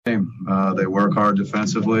They work hard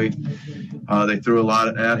defensively. They threw a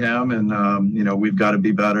lot at him, and, we've got to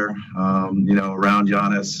be better, around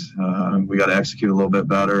Giannis. We got to execute a little bit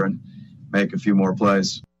better and make a few more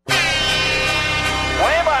plays. Way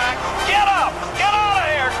back. Get up. Get out of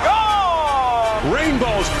here. Go!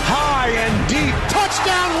 Rainbows high and deep.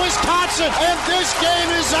 Touchdown, Wisconsin. And this game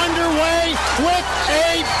is underway with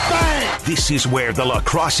a bang. This is where the La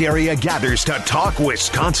Crosse area gathers to talk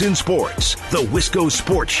Wisconsin sports. The Wisco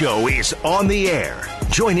Sports Show is on the air.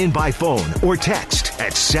 Join in by phone or text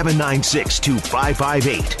at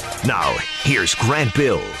 796-2558. Now, here's Grant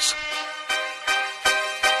Bills.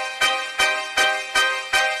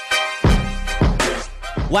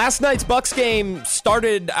 Last night's Bucks game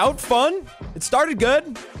started out fun. It started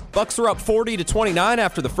good. Bucks were up 40-29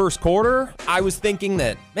 after the first quarter. I was thinking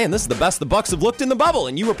that, man, this is the best the Bucks have looked in the bubble,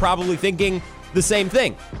 and you were probably thinking the same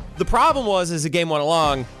thing. The problem was, as the game went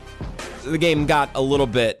along, the game got a little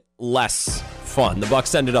bit less fun. The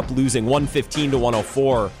Bucks ended up losing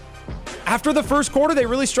 115-104. After the first quarter, they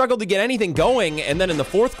really struggled to get anything going, and then in the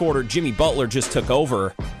fourth quarter, Jimmy Butler just took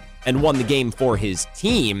over and won the game for his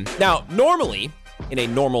team. Now, normally, in a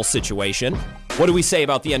normal situation, what do we say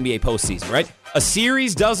about the NBA postseason, right? A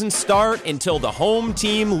series doesn't start until the home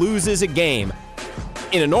team loses a game.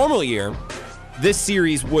 In a normal year, this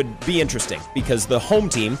series would be interesting because the home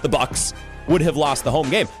team, the Bucks, would have lost the home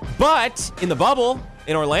game. But in the bubble,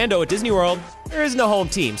 in Orlando at Disney World, there is no home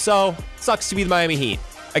team. So, sucks to be the Miami Heat.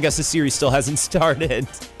 I guess the series still hasn't started.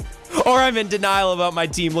 Or I'm in denial about my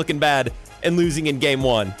team looking bad and losing in game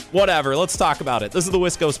one. Whatever, let's talk about it. This is the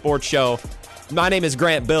Wisco Sports Show. My name is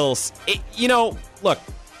Grant Bills. Look,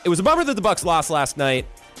 it was a bummer that the Bucks lost last night,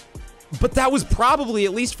 but that was probably,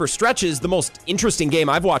 at least for stretches, the most interesting game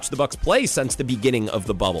I've watched the Bucks play since the beginning of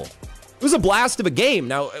the bubble. It was a blast of a game.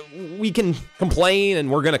 Now, we can complain, and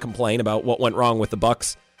we're going to complain about what went wrong with the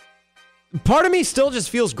Bucks. Part of me still just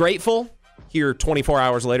feels grateful here 24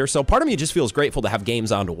 hours later, so part of me just feels grateful to have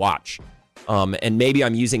games on to watch. And maybe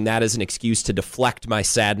I'm using that as an excuse to deflect my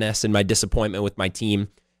sadness and my disappointment with my team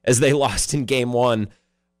as they lost in game one.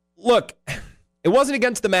 Look, it wasn't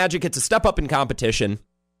against the Magic. It's a step up in competition.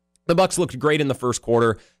 The Bucks looked great in the first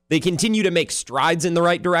quarter. They continue to make strides in the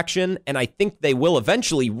right direction, and I think they will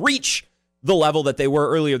eventually reach the level that they were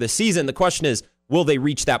earlier this season. The question is, will they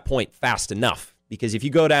reach that point fast enough? Because if you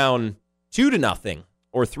go down 2-0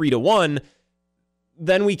 or 3-1,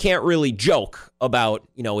 then we can't really joke about,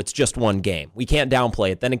 it's just one game. We can't downplay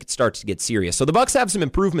it. Then it starts to get serious. So the Bucks have some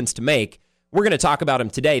improvements to make. We're going to talk about them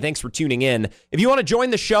today. Thanks for tuning in. If you want to join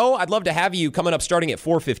the show, I'd love to have you coming up starting at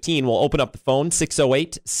 4:15. We'll open up the phone,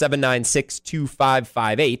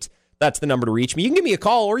 608-796-2558. That's the number to reach me. You can give me a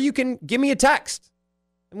call or you can give me a text.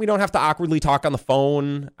 And we don't have to awkwardly talk on the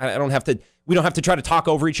phone. We don't have to try to talk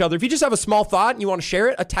over each other. If you just have a small thought and you want to share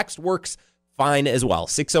it, a text works fine as well.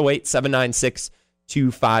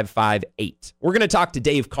 608-796-2558. We're going to talk to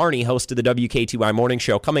Dave Carney, host of the WKTY Morning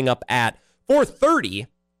Show, coming up at 4:30.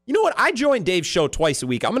 You know what? I join Dave's show twice a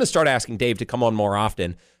week. I'm going to start asking Dave to come on more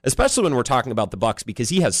often, especially when we're talking about the Bucks, because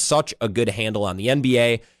he has such a good handle on the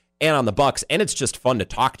NBA and on the Bucks, and it's just fun to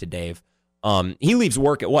talk to Dave. He leaves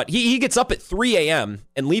work at what? He gets up at 3 a.m.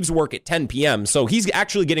 and leaves work at 10 p.m., so he's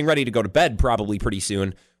actually getting ready to go to bed probably pretty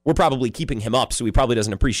soon. We're probably keeping him up, so he probably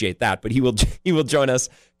doesn't appreciate that, but he will join us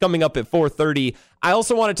coming up at 4:30. I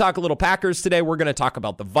also want to talk a little Packers today. We're going to talk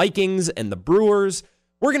about the Vikings and the Brewers.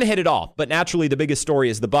 We're going to hit it all, but naturally the biggest story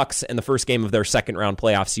is the Bucks and the first game of their second-round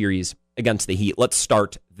playoff series against the Heat. Let's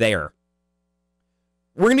start there.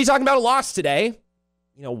 We're going to be talking about a loss today,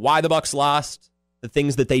 why the Bucks lost, the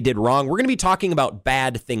things that they did wrong. We're going to be talking about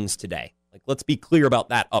bad things today. Let's be clear about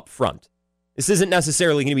that up front. This isn't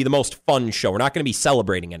necessarily going to be the most fun show. We're not going to be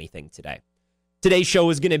celebrating anything today. Today's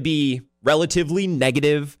show is going to be relatively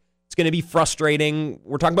negative. It's going to be frustrating.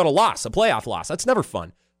 We're talking about a loss, a playoff loss. That's never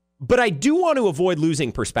fun. But I do want to avoid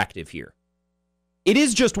losing perspective here. It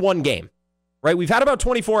is just one game, right? We've had about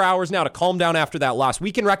 24 hours now to calm down after that loss.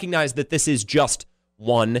 We can recognize that this is just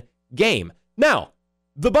one game. Now,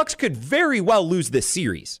 the Bucks could very well lose this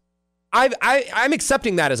series. I'm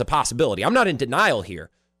accepting that as a possibility. I'm not in denial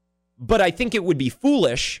here. But I think it would be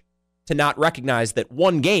foolish to not recognize that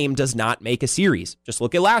one game does not make a series. Just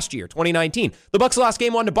look at last year, 2019. The Bucks lost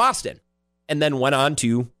game 1 to Boston and then went on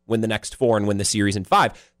to win the next 4 and win the series in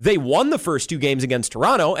 5. They won the first 2 games against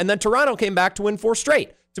Toronto, and then Toronto came back to win 4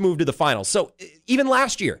 straight to move to the finals. So even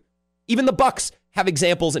last year, even the Bucks have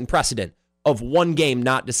examples and precedent of one game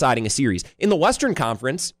not deciding a series. In the Western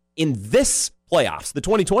Conference, in this playoffs, the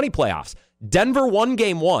 2020 playoffs, Denver won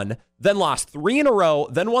game 1, then lost 3 in a row,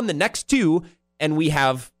 then won the next 2, and we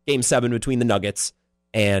have game 7 between the Nuggets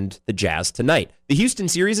and the Jazz tonight. The Houston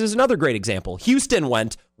series is another great example. Houston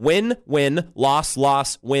went win, win, loss,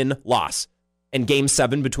 loss, win, loss. And Game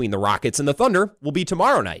 7 between the Rockets and the Thunder will be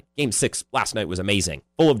tomorrow night. Game 6 last night was amazing.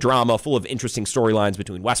 Full of drama, full of interesting storylines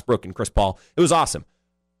between Westbrook and Chris Paul. It was awesome.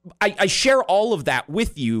 I share all of that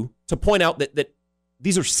with you to point out that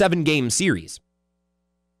these are 7-game series.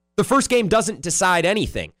 The first game doesn't decide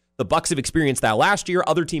anything. The Bucks have experienced that last year.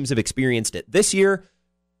 Other teams have experienced it this year.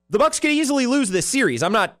 The Bucks could easily lose this series.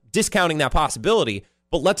 I'm not discounting that possibility,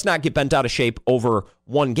 but let's not get bent out of shape over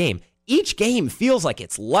one game. Each game feels like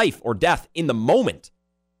it's life or death in the moment.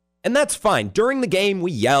 And that's fine. During the game,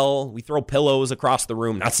 we yell, we throw pillows across the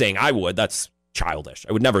room. Not saying I would. That's childish.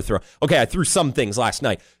 I would never throw. Okay, I threw some things last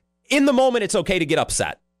night. In the moment, it's okay to get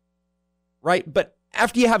upset, right? But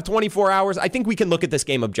after you have 24 hours, I think we can look at this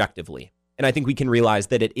game objectively. And I think we can realize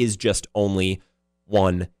that it is just only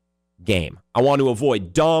one game. I want to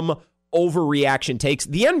avoid dumb overreaction takes.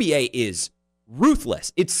 The NBA is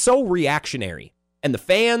ruthless. It's so reactionary. And the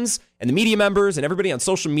fans and the media members and everybody on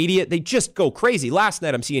social media, they just go crazy. Last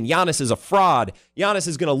night, I'm seeing Giannis is a fraud. Giannis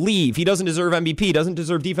is going to leave. He doesn't deserve MVP, doesn't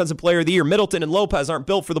deserve Defensive Player of the Year. Middleton and Lopez aren't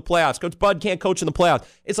built for the playoffs. Coach Bud can't coach in the playoffs.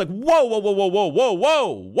 It's like, whoa, whoa, whoa, whoa, whoa, whoa,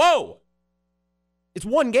 whoa, whoa. It's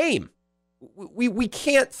one game. We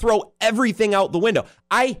can't throw everything out the window.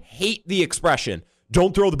 I hate the expression,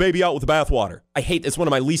 don't throw the baby out with the bathwater. I hate it's one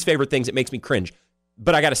of my least favorite things. It makes me cringe.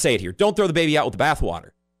 But I got to say it here. Don't throw the baby out with the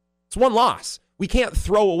bathwater. It's one loss. We can't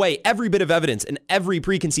throw away every bit of evidence and every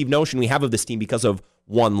preconceived notion we have of this team because of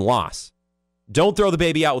one loss. Don't throw the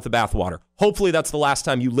baby out with the bathwater. Hopefully that's the last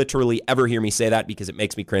time you literally ever hear me say that because it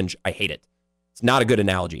makes me cringe. I hate it. It's not a good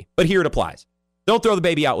analogy, but here it applies. Don't throw the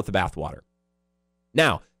baby out with the bathwater.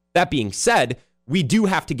 Now, that being said, we do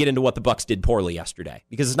have to get into what the Bucks did poorly yesterday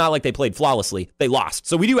because it's not like they played flawlessly. They lost.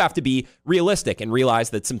 So we do have to be realistic and realize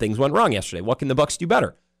that some things went wrong yesterday. What can the Bucks do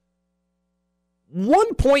better?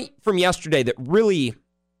 One point from yesterday that really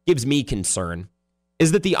gives me concern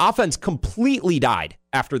is that the offense completely died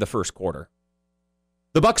after the first quarter.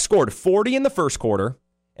 The Bucks scored 40 in the first quarter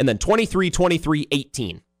and then 23, 23,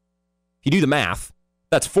 18. If you do the math,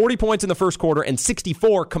 that's 40 points in the first quarter and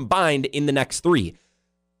 64 combined in the next three.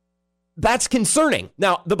 That's concerning.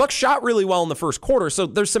 Now, the Bucks shot really well in the first quarter, so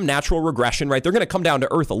there's some natural regression, right? They're going to come down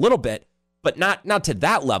to earth a little bit, but not to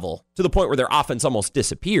that level, to the point where their offense almost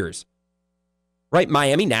disappears. Right?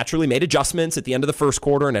 Miami naturally made adjustments at the end of the first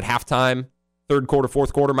quarter and at halftime, third quarter,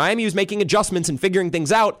 fourth quarter. Miami was making adjustments and figuring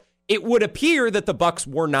things out. It would appear that the Bucks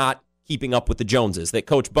were not keeping up with the Joneses, that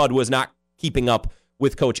Coach Bud was not keeping up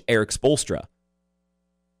with Coach Eric Spoelstra.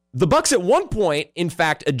 The Bucks at one point, in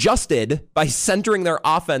fact, adjusted by centering their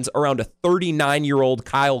offense around a 39-year-old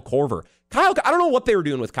Kyle Korver. I don't know what they were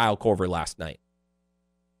doing with Kyle Korver last night.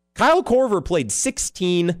 Kyle Korver played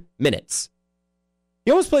 16 minutes.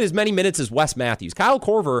 He almost played as many minutes as Wes Matthews. Kyle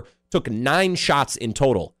Korver took 9 shots in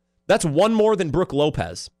total. That's one more than Brook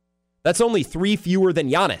Lopez. That's only 3 fewer than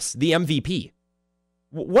Giannis, the MVP.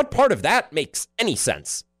 What part of that makes any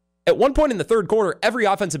sense? At one point in the third quarter, every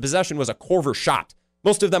offensive possession was a Korver shot.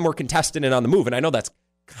 Most of them were contested and on the move, and I know that's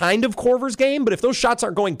kind of Korver's game, but if those shots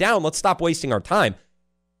aren't going down, let's stop wasting our time.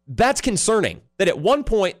 That's concerning, that at one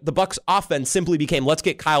point, the Bucks offense simply became, let's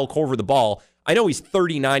get Kyle Korver the ball. I know he's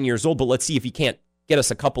 39 years old, but let's see if he can't get us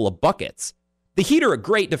a couple of buckets. The Heat are a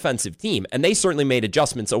great defensive team, and they certainly made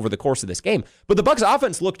adjustments over the course of this game, but the Bucks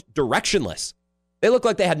offense looked directionless. They looked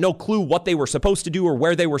like they had no clue what they were supposed to do or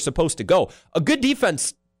where they were supposed to go. A good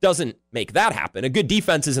defense doesn't make that happen. A good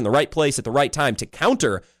defense is in the right place at the right time to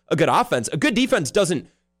counter a good offense. A good defense doesn't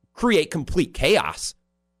create complete chaos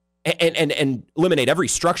and eliminate every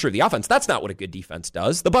structure of the offense. That's not what a good defense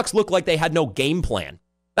does. The Bucks look like they had no game plan.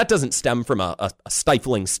 That doesn't stem from a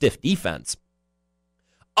stifling, stiff defense.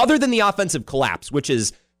 Other than the offensive collapse, which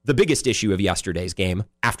is the biggest issue of yesterday's game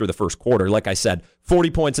after the first quarter, like I said, 40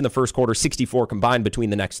 points in the first quarter, 64 combined between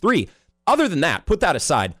the next three. Other than that, put that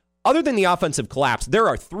aside, other than the offensive collapse, there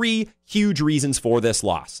are 3 huge reasons for this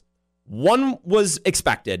loss. One was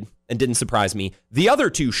expected and didn't surprise me. The other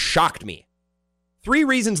 2 shocked me. 3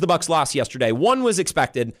 reasons the Bucks lost yesterday. One was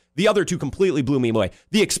expected. The other 2 completely blew me away.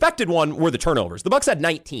 The expected one were the turnovers. The Bucks had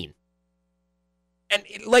 19. And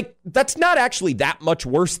that's not actually that much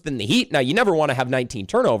worse than the Heat. Now, you never want to have 19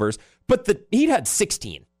 turnovers, but the Heat had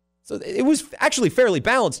 16. So it was actually fairly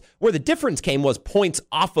balanced. Where the difference came was points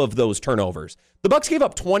off of those turnovers. The Bucks gave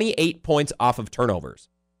up 28 points off of turnovers.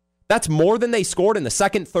 That's more than they scored in the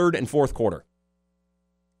second, third, and fourth quarter.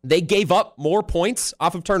 They gave up more points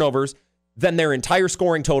off of turnovers than their entire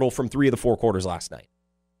scoring total from 3 of the 4 quarters last night.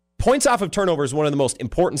 Points off of turnovers is one of the most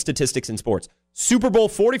important statistics in sports. Super Bowl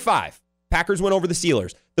 45. Packers went over the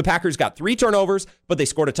Steelers. The Packers got 3 turnovers, but they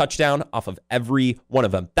scored a touchdown off of every one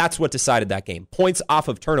of them. That's what decided that game. Points off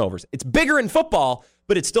of turnovers. It's bigger in football,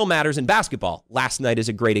 but it still matters in basketball. Last night is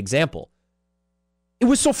a great example. It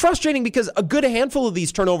was so frustrating because a good handful of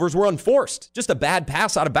these turnovers were unforced. Just a bad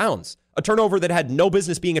pass out of bounds. A turnover that had no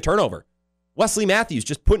business being a turnover. Wesley Matthews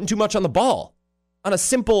just putting too much on the ball on a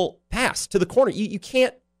simple pass to the corner. You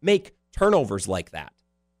can't make turnovers like that.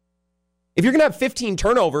 If you're going to have 15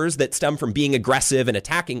 turnovers that stem from being aggressive and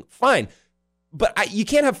attacking, fine. But you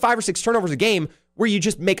can't have 5 or 6 turnovers a game where you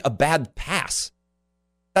just make a bad pass.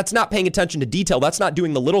 That's not paying attention to detail. That's not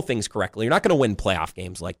doing the little things correctly. You're not going to win playoff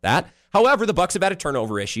games like that. However, the Bucs have had a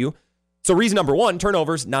turnover issue. So reason number 1,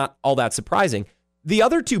 turnovers, not all that surprising. The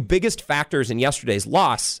other 2 biggest factors in yesterday's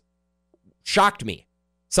loss shocked me.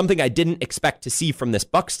 Something I didn't expect to see from this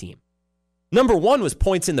Bucs team. Number 1 was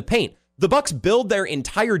points in the paint. The Bucs build their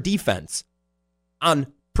entire defense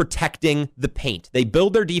on protecting the paint. They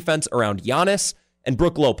build their defense around Giannis and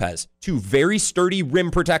Brook Lopez, 2 very sturdy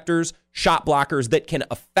rim protectors, shot blockers that can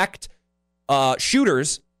affect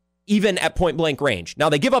shooters even at point-blank range. Now,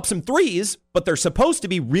 they give up some threes, but they're supposed to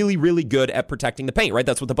be really, really good at protecting the paint, right?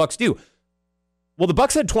 That's what the Bucs do. Well, the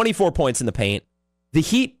Bucs had 24 points in the paint. The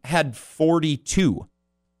Heat had 42.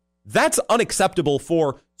 That's unacceptable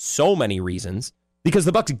for so many reasons because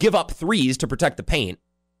the Bucs give up threes to protect the paint.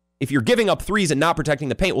 If you're giving up threes and not protecting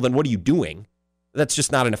the paint, well, then what are you doing? That's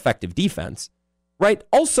just not an effective defense, right?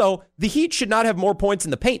 Also, the Heat should not have more points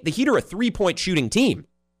in the paint. The Heat are a 3-point shooting team.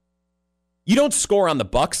 You don't score on the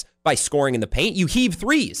Bucs by scoring in the paint. You heave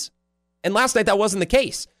threes. And last night, that wasn't the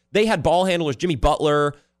case. They had ball handlers. Jimmy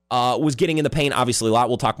Butler was getting in the paint, obviously, a lot.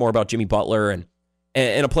 We'll talk more about Jimmy Butler and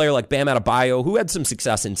a player like Bam Adebayo, who had some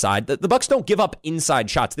success inside. The Bucs don't give up inside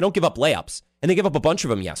shots. They don't give up layups. And they give up a bunch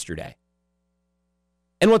of them yesterday.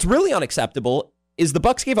 And what's really unacceptable is the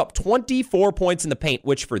Bucs gave up 24 points in the paint,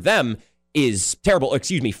 which for them is terrible.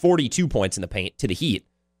 42 points in the paint to the Heat.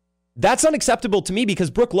 That's unacceptable to me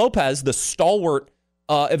because Brook Lopez, the stalwart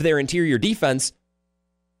of their interior defense,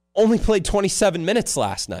 only played 27 minutes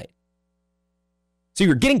last night. So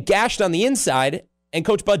you're getting gashed on the inside, and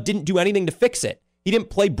Coach Bud didn't do anything to fix it. He didn't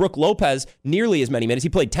play Brook Lopez nearly as many minutes. He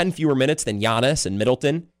played 10 fewer minutes than Giannis and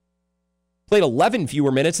Middleton. Played 11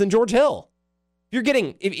 fewer minutes than George Hill.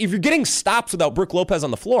 If you're getting stops without Brook Lopez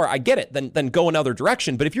on the floor, I get it. Then go another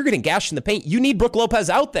direction. But if you're getting gashed in the paint, you need Brook Lopez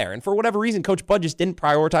out there. And for whatever reason, Coach Bud just didn't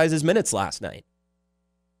prioritize his minutes last night.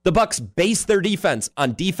 The Bucs based their defense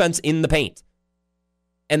on defense in the paint.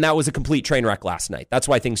 And that was a complete train wreck last night. That's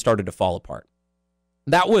why things started to fall apart.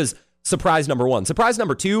 That was surprise number 1. Surprise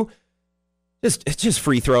number 2, just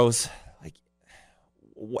free throws.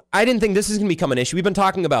 I didn't think this is going to become an issue. We've been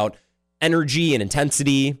talking about energy and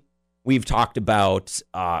intensity. We've talked about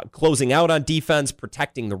closing out on defense,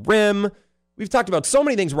 protecting the rim. We've talked about so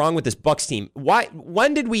many things wrong with this Bucs team.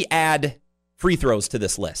 When did we add free throws to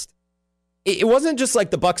this list? It wasn't just like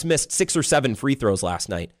the Bucs missed 6 or 7 free throws last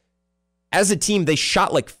night. As a team, they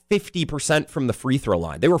shot like 50% from the free throw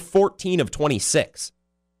line. They were 14 of 26.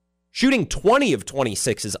 Shooting 20 of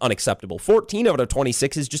 26 is unacceptable. 14 out of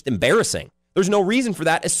 26 is just embarrassing. There's no reason for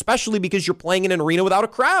that, especially because you're playing in an arena without a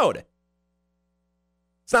crowd.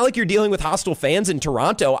 It's not like you're dealing with hostile fans in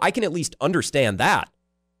Toronto. I can at least understand that.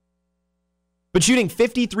 But shooting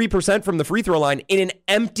 53% from the free throw line in an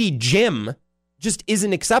empty gym just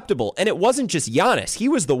isn't acceptable. And it wasn't just Giannis. He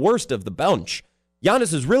was the worst of the bunch.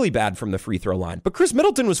 Giannis is really bad from the free throw line. But Chris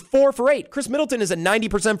Middleton was 4 for 8. Chris Middleton is a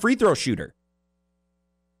 90% free throw shooter.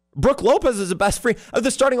 Brook Lopez is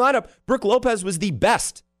the starting lineup. Brook Lopez was the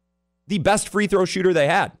best free throw shooter they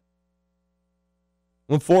had.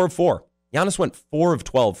 Went 4 of 4. Giannis went 4 of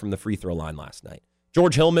 12 from the free throw line last night.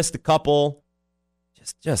 George Hill missed a couple.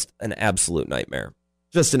 Just an absolute nightmare.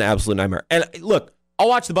 Just an absolute nightmare. And look, I'll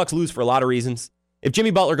watch the Bucs lose for a lot of reasons. If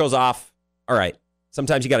Jimmy Butler goes off, all right.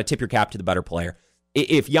 Sometimes you got to tip your cap to the better player.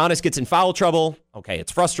 If Giannis gets in foul trouble, okay,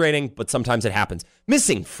 it's frustrating, but sometimes it happens.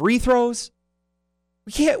 Missing free throws?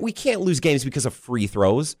 We can't lose games because of free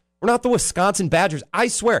throws. We're not the Wisconsin Badgers. I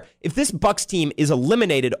swear, if this Bucs team is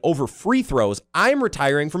eliminated over free throws, I'm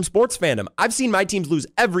retiring from sports fandom. I've seen my teams lose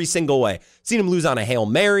every single way. Seen them lose on a Hail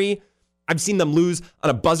Mary. I've seen them lose on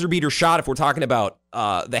a buzzer beater shot. If we're talking about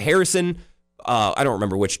the Harrison, I don't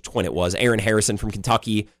remember which twin it was, Aaron Harrison from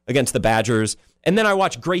Kentucky against the Badgers. And then I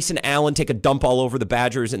watched Grayson Allen take a dump all over the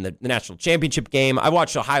Badgers in the national championship game. I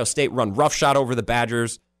watched Ohio State run roughshod over the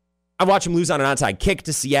Badgers. I watched them lose on an onside kick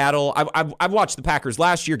to Seattle. I've watched the Packers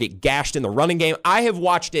last year get gashed in the running game. I have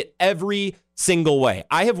watched it every single way.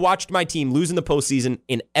 I have watched my team lose in the postseason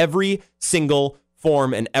in every single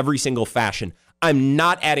form and every single fashion. I'm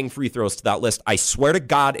not adding free throws to that list. I swear to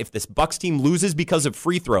God, if this Bucks team loses because of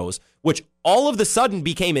free throws, which all of a sudden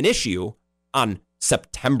became an issue on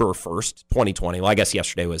September 1st, 2020. Well, I guess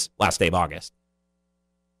yesterday was last day of August.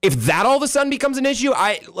 If that all of a sudden becomes an issue,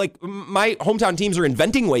 my hometown teams are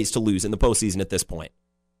inventing ways to lose in the postseason at this point.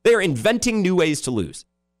 They are inventing new ways to lose.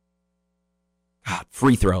 God,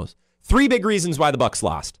 free throws. 3 big reasons why the Bucks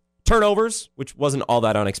lost. Turnovers, which wasn't all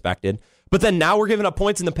that unexpected. But then now we're giving up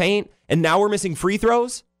points in the paint, and now we're missing free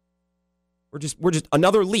throws. We're just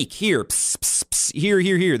another leak here. Psst, psst,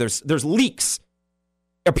 psst, here. There's leaks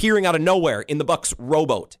appearing out of nowhere in the Bucks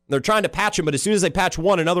rowboat. They're trying to patch them, but as soon as they patch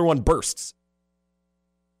one, another one bursts.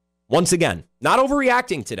 Once again, not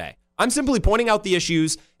overreacting today. I'm simply pointing out the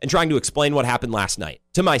issues and trying to explain what happened last night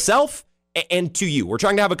to myself and to you. We're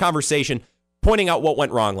trying to have a conversation pointing out what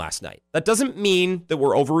went wrong last night. That doesn't mean that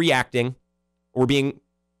we're overreacting or being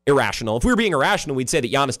irrational. If we were being irrational, we'd say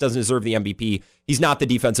that Giannis doesn't deserve the MVP. He's not the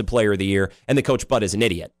defensive player of the year, and that Coach Bud is an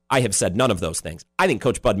idiot. I have said none of those things. I think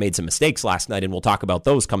Coach Bud made some mistakes last night, and we'll talk about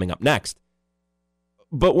those coming up next.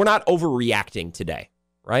 But we're not overreacting today,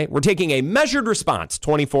 right? We're taking a measured response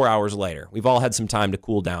 24 hours later. We've all had some time to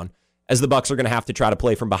cool down, as the Bucks are going to have to try to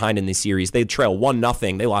play from behind in this series. They trail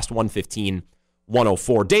 1-0. They lost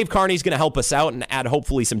 115-104. Dave Carney's going to help us out and add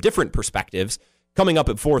hopefully some different perspectives. Coming up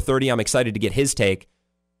at 4:30, I'm excited to get his take.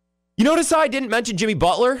 You notice how I didn't mention Jimmy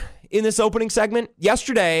Butler in this opening segment?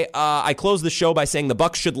 Yesterday, I closed the show by saying the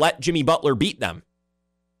Bucks should let Jimmy Butler beat them.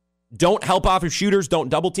 Don't help off of shooters. Don't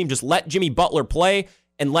double team. Just let Jimmy Butler play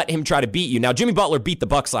and let him try to beat you. Now, Jimmy Butler beat the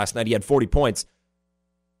Bucks last night. He had 40 points.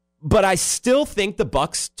 But I still think the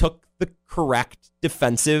Bucks took the correct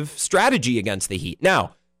defensive strategy against the Heat.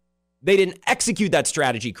 Now, they didn't execute that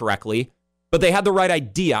strategy correctly, but they had the right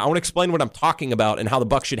idea. I want to explain what I'm talking about and how the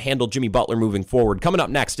Bucks should handle Jimmy Butler moving forward. Coming up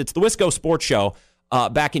next, it's the Wisco Sports Show.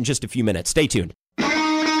 Back in just a few minutes. Stay tuned.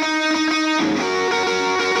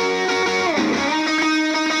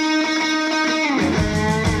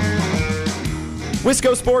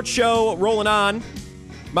 Wisco Sports Show rolling on.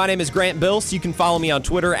 My name is Grant Bills. You can follow me on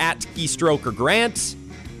Twitter at KeystrokerGrant.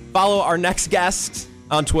 Follow our next guest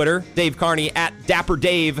on Twitter, Dave Carney at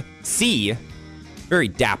DapperDaveC. Very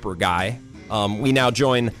dapper guy. We now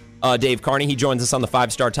join Dave Carney. He joins us on the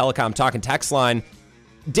 5-Star Telecom Talk and Text line.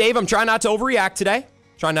 Dave, I'm trying not to overreact today.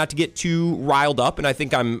 Trying not to get too riled up, and I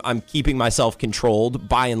think I'm keeping myself controlled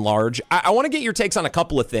by and large. I want to get your takes on a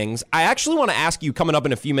couple of things. I actually want to ask you coming up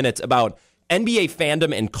in a few minutes about NBA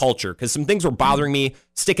fandom and culture, because some things were bothering me,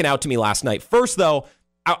 sticking out to me last night. First, though,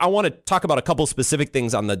 I want to talk about a couple specific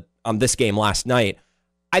things on this game last night.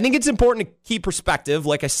 I think it's important to keep perspective.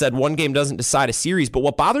 Like I said, one game doesn't decide a series, but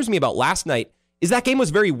what bothers me about last night is that game was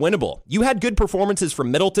very winnable. You had good performances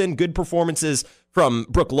from Middleton, good performances from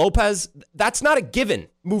Brook Lopez. That's not a given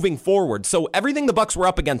moving forward. So everything the Bucks were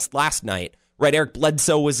up against last night, right? Eric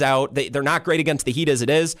Bledsoe was out. They're not great against the Heat as it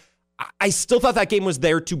is. I still thought that game was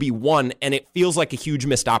there to be won, and it feels like a huge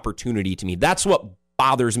missed opportunity to me. That's what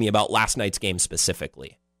bothers me about last night's game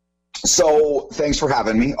specifically. So thanks for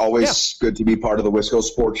having me. Always good to be part of the Wisco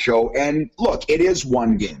Sports Show. And look, it is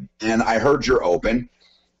one game, and I heard you're open.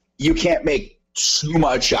 You can't make too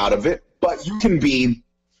much out of it, but you can be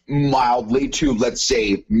mildly to, let's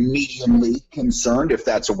say, mediumly concerned, if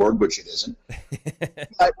that's a word, which it isn't.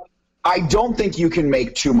 But I don't think you can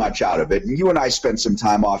make too much out of it. And you and I spent some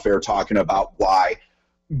time off air talking about why.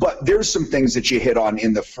 But there's some things that you hit on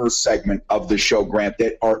in the first segment of the show, Grant,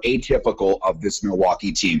 that are atypical of this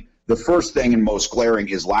Milwaukee team. The first thing and most glaring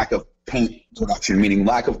is lack of paint production, meaning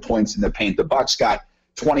lack of points in the paint. The Bucks got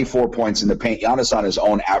 24 points in the paint. Giannis on his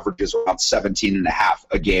own averages around 17.5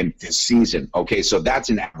 a game this season. Okay, so that's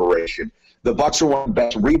an aberration. The Bucks are one of the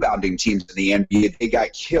best rebounding teams in the NBA. They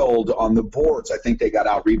got killed on the boards. I think they got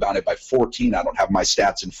out-rebounded by 14. I don't have my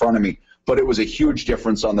stats in front of me, but it was a huge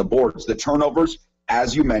difference on the boards. The turnovers,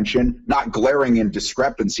 as you mentioned, not glaring in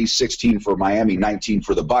discrepancy, 16 for Miami, 19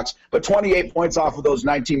 for the Bucks, but 28 points off of those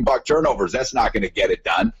 19 Buck turnovers. That's not going to get it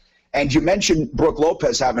done. And you mentioned Brook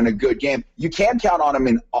Lopez having a good game. You can count on him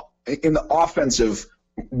in the offensive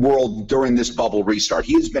world during this bubble restart.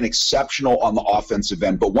 He has been exceptional on the offensive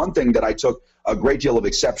end. But one thing that I took a great deal of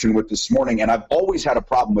exception with this morning, and I've always had a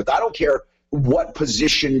problem with, I don't care what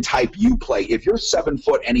position type you play. If you're 7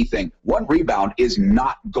 foot anything, one rebound is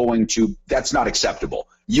not going to, that's not acceptable.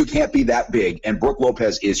 You can't be that big. And Brook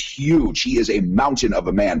Lopez is huge. He is a mountain of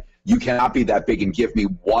a man. You cannot be that big and give me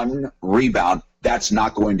one rebound. That's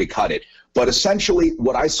not going to cut it. But essentially,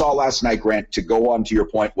 what I saw last night, Grant, to go on to your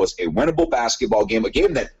point, was a winnable basketball game. A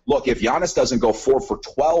game that, look, if Giannis doesn't go 4 for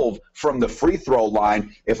 12 from the free throw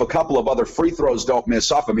line, if a couple of other free throws don't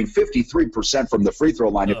miss off, 53% from the free throw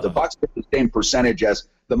line. If the Bucks get the same percentage as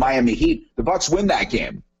the Miami Heat, the Bucks win that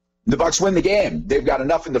game. The Bucks win the game. They've got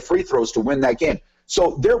enough in the free throws to win that game.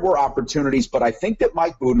 So there were opportunities, but I think that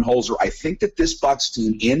Mike Budenholzer, I think that this Bucks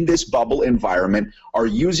team in this bubble environment are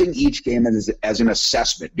using each game as an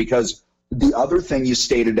assessment, because the other thing you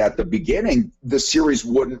stated at the beginning, the series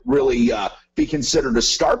wouldn't really be considered a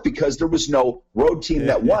start because there was no road team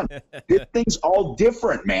that won. This thing's all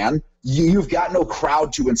different, man. You've got no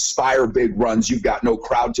crowd to inspire big runs. You've got no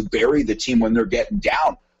crowd to bury the team when they're getting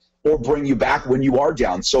down or bring you back when you are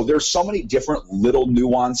down. So there's so many different little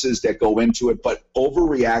nuances that go into it, but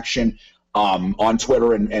overreaction on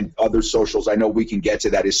Twitter and other socials, I know we can get to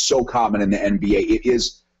that, is so common in the NBA. It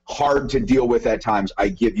is hard to deal with at times, I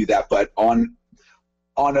give you that, but on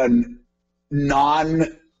a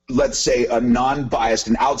non-biased,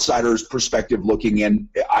 an outsider's perspective looking in,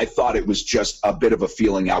 I thought it was just a bit of a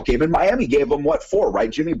feeling out game. And Miami gave them 4, right?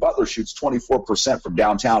 Jimmy Butler shoots 24% from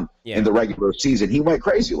downtown in the regular season. He went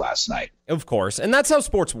crazy last night. Of course, and that's how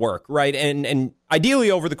sports work, right? And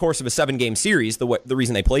ideally over the course of a 7-game series, the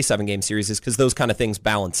reason they play 7-game series is because those kind of things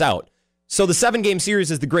balance out. So the 7-game series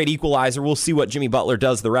is the great equalizer. We'll see what Jimmy Butler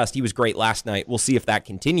does the rest. He was great last night. We'll see if that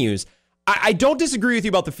continues. I don't disagree with you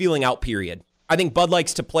about the feeling out period. I think Bud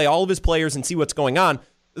likes to play all of his players and see what's going on.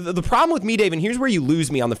 The problem with me, Dave, and here's where you lose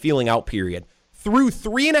me on the feeling out period. Through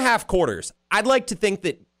 3.5 quarters, I'd like to think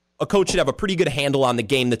that a coach should have a pretty good handle on the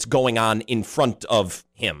game that's going on in front of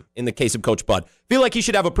him. In the case of Coach Bud, feel like he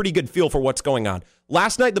should have a pretty good feel for what's going on.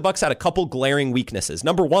 Last night, the Bucks had a couple glaring weaknesses.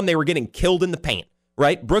 Number one, they were getting killed in the paint.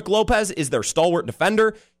 Right? Brook Lopez is their stalwart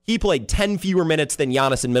defender. He played 10 fewer minutes than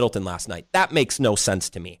Giannis and Middleton last night. That makes no sense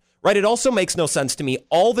to me. Right? It also makes no sense to me.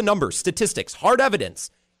 All the numbers, statistics, hard evidence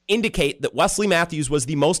indicate that Wesley Matthews was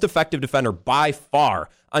the most effective defender by far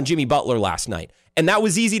on Jimmy Butler last night. And that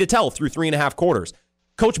was easy to tell through 3.5 quarters.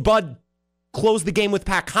 Coach Bud closed the game with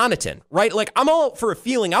Pat Connaughton, right? Like, I'm all for a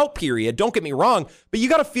feeling out period. Don't get me wrong, but you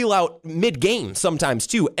got to feel out mid-game sometimes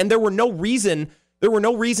too. And there were no reasons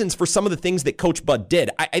for some of the things that Coach Bud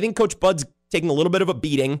did. I think Coach Bud's taking a little bit of a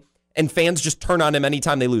beating, and fans just turn on him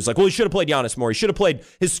anytime they lose. Like, well, he should have played Giannis more. He should have played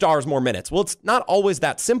his stars more minutes. Well, it's not always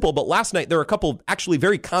that simple, but last night there were a couple of actually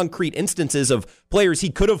very concrete instances of players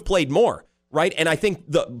he could have played more, right? And I think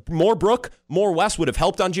the more Brook, more West would have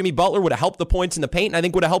helped on Jimmy Butler, would have helped the points in the paint, and I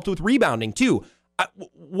think would have helped with rebounding too.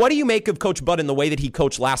 What do you make of Coach Bud in the way that he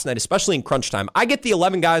coached last night, especially in crunch time? I get the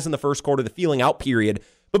 11 guys in the first quarter, the feeling out period,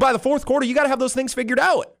 but by the fourth quarter, you got to have those things figured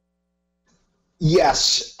out.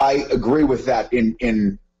 Yes, I agree with that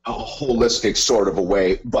in a holistic sort of a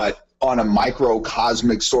way, but on a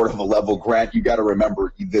microcosmic sort of a level, Grant, you got to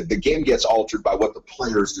remember the game gets altered by what the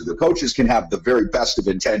players do. The coaches can have the very best of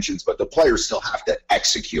intentions, but the players still have to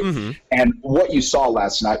execute. Mm-hmm. And what you saw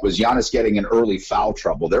last night was Giannis getting in early foul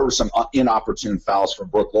trouble. There were some inopportune fouls from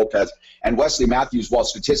Brook Lopez, and Wesley Matthews, while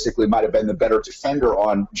statistically might have been the better defender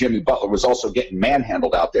on Jimmy Butler, was also getting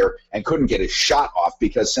manhandled out there and couldn't get his shot off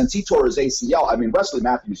because since he tore his ACL, I mean, Wesley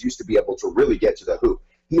Matthews used to be able to really get to the hoop.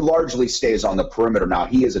 He largely stays on the perimeter now.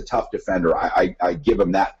 He is a tough defender. I give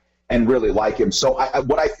him that and really like him. So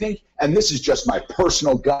what I think, and this is just my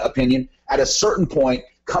personal gut opinion, at a certain point,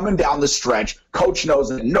 coming down the stretch, coach knows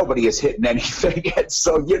that nobody is hitting anything. And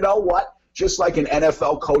so you know what? Just like an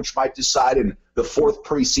NFL coach might decide in the fourth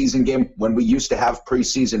preseason game when we used to have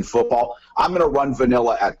preseason football, I'm going to run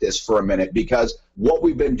vanilla at this for a minute because what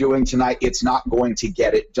we've been doing tonight, it's not going to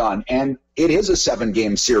get it done. And it is a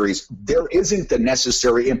 7-game series. There isn't the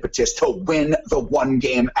necessary impetus to win the one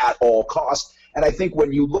game at all costs. And I think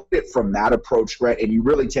when you look at it from that approach, Grant, and you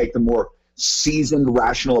really take the more seasoned,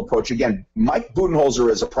 rational approach, again, Mike Budenholzer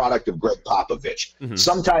is a product of Greg Popovich. Mm-hmm.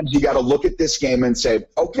 Sometimes you got to look at this game and say,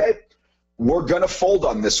 okay, we're going to fold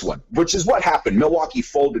on this one, which is what happened. Milwaukee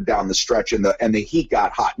folded down the stretch, and the Heat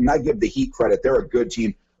got hot. And I give the Heat credit. They're a good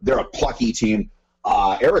team. They're a plucky team.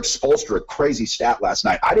 Eric Spoelstra, a crazy stat last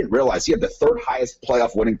night. I didn't realize he had the third highest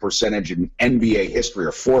playoff winning percentage in NBA history,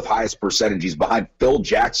 or fourth highest percentage. He's behind Phil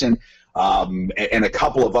Jackson and a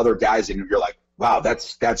couple of other guys, and you're like, wow,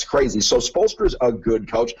 that's crazy. So Spoelstra's a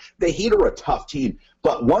good coach. The Heat are a tough team.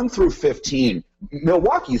 But 1 through 15,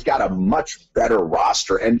 Milwaukee's got a much better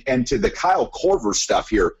roster. And to the Kyle Korver stuff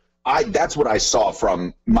here, that's what I saw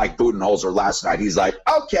from Mike Budenholzer last night. He's like,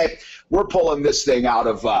 okay, we're pulling this thing out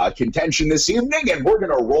of contention this evening, and we're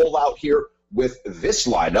going to roll out here with this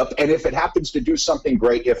lineup. And if it happens to do something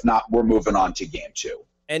great, if not, we're moving on to game 2.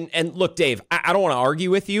 And look, Dave, I don't want to argue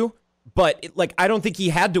with you, but I don't think he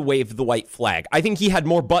had to wave the white flag. I think he had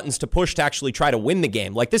more buttons to push to actually try to win the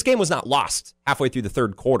game. Like, this game was not lost halfway through the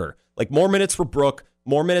third quarter. Like, more minutes for Brook,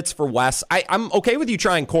 more minutes for Wes. I'm okay with you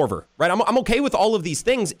trying Korver, right? I'm okay with all of these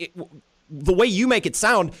things. The way you make it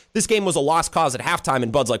sound, this game was a lost cause at halftime,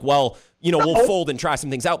 and Bud's like, well, we'll fold and try some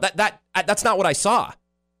things out. That's not what I saw.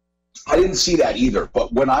 I didn't see that either.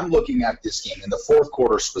 But when I'm looking at this game in the fourth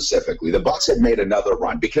quarter specifically, the Bucks had made another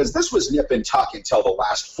run because this was nip and tuck until the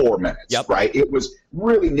last 4 minutes, right? It was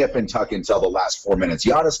really nip and tuck until the last 4 minutes.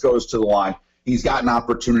 Giannis goes to the line. He's got an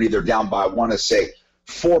opportunity. They're down by, I want to say,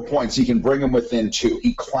 4 points. He can bring them within 2.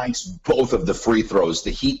 He clanks both of the free throws.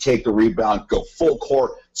 The Heat take the rebound, go full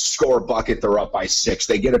court, score a bucket. They're up by 6.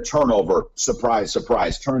 They get a turnover. Surprise,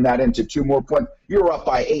 surprise. Turn that into 2 more points. You're up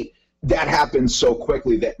by 8. That happens so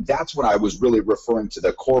quickly that's when I was really referring to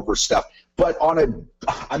the Korver stuff. But on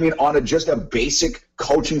just a basic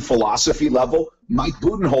coaching philosophy level, Mike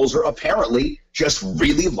Budenholzer apparently just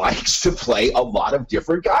really likes to play a lot of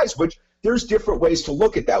different guys, which there's different ways to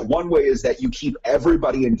look at that. One way is that you keep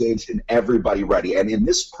everybody engaged and everybody ready. And in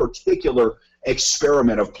this particular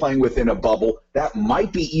experiment of playing within a bubble, that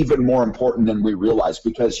might be even more important than we realize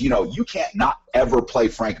because, you can't not ever play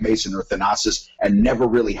Frank Mason or Thanasis and never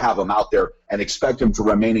really have them out there and expect them to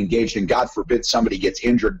remain engaged. And God forbid somebody gets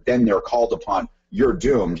injured, then they're called upon. You're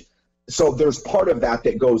doomed. So there's part of that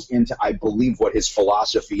goes into, I believe, what his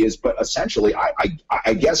philosophy is. But essentially,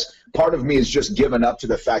 I guess part of me is just given up to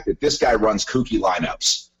the fact that this guy runs kooky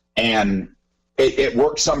lineups. And it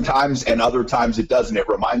works sometimes, and other times it doesn't. It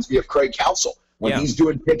reminds me of Craig Counsell. When he's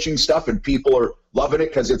doing pitching stuff and people are loving it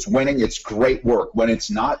because it's winning, it's great work. When it's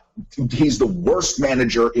not, he's the worst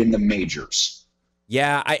manager in the majors.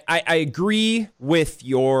 Yeah, I agree with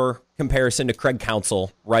your comparison to Craig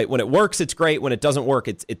Counsell, right? When it works, it's great. When it doesn't work,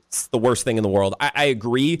 it's the worst thing in the world. I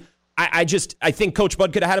agree. I think Coach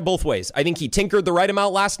Bud could have had it both ways. I think he tinkered the right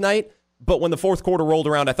amount last night, but when the fourth quarter rolled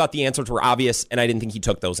around, I thought the answers were obvious, and I didn't think he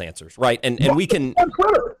took those answers, right? And we can... On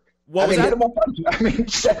Twitter.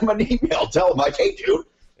 Send him an email. Tell him, like, hey, dude,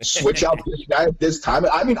 switch out this guy at this time.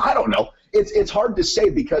 I don't know. It's hard to say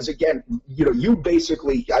because, again, you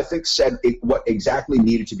basically, I think, said what exactly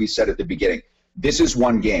needed to be said at the beginning. This is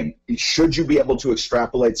one game. Should you be able to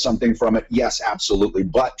extrapolate something from it? Yes, absolutely.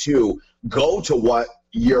 But to go to what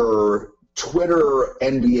your Twitter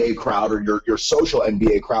NBA crowd or your social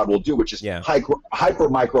NBA crowd will do, which is hyper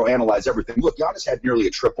micro analyze everything. Look, Giannis had nearly a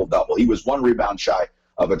triple double. He was 1 rebound shy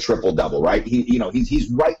of a triple double, right? He's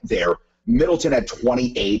right there. Middleton had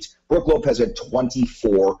 28. Brook Lopez had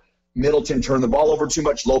 24. Middleton turned the ball over too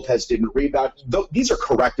much. Lopez didn't rebound. These are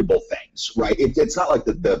correctable things, right? It's not like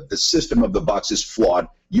the system of the Bucks is flawed.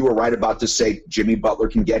 You were right about to say Jimmy Butler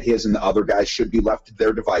can get his and the other guys should be left to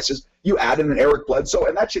their devices. You add in an Eric Bledsoe,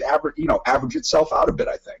 and that should average itself out a bit,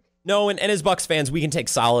 I think. No, and as Bucks fans, we can take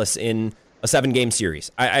solace in a 7-game series.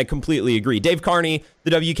 I completely agree. Dave Carney,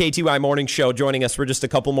 the WKTY Morning Show, joining us for just a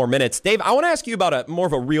couple more minutes. Dave, I want to ask you about more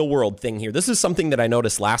of a real-world thing here. This is something that I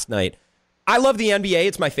noticed last night. I love the NBA.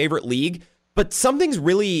 It's my favorite league. But something's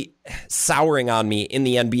really souring on me in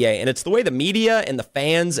the NBA, and it's the way the media and the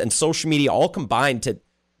fans and social media all combined to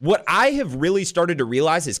what I have really started to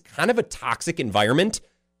realize is kind of a toxic environment.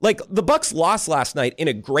 Like, the Bucks lost last night in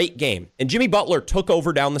a great game, and Jimmy Butler took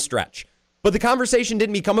over down the stretch. But the conversation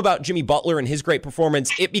didn't become about Jimmy Butler and his great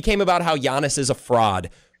performance. It became about how Giannis is a fraud,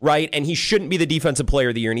 right? And he shouldn't be the defensive player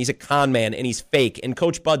of the year, and he's a con man, and he's fake, and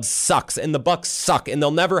Coach Bud sucks, and the Bucks suck, and they'll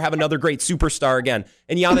never have another great superstar again,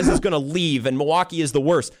 and Giannis is going to leave, and Milwaukee is the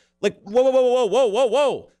worst. Like,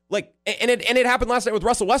 whoa. Like, and it happened last night with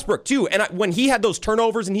Russell Westbrook, too. And when he had those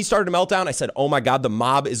turnovers and he started to melt down, I said, oh, my God, the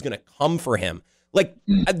mob is going to come for him. Like,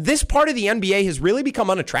 this part of the NBA has really become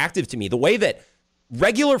unattractive to me, the way that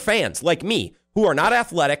regular fans like me, who are not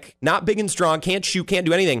athletic, not big and strong, can't shoot, can't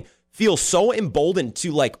do anything, feel so emboldened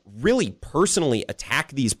to, like, really personally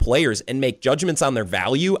attack these players and make judgments on their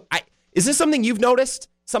value. Is this something you've noticed?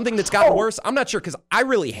 Something that's gotten worse? I'm not sure, because I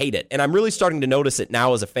really hate it, and I'm really starting to notice it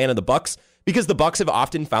now as a fan of the Bucks, because the Bucks have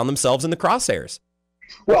often found themselves in the crosshairs.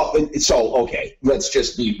 Well, so, okay, let's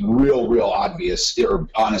just be real obvious or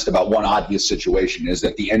honest about one obvious situation is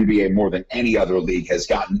that the NBA, more than any other league, has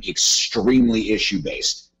gotten extremely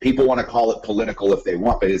issue-based. People want to call it political if they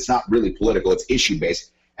want, but it's not really political. It's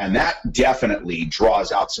issue-based. And that definitely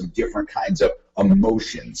draws out some different kinds of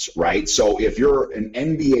emotions, right? So if you're an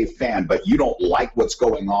NBA fan, but you don't like what's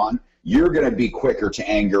going on, you're going to be quicker to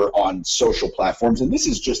anger on social platforms. And this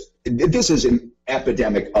is an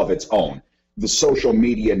epidemic of its own. The social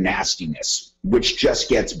media nastiness, which just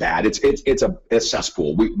gets bad. It's a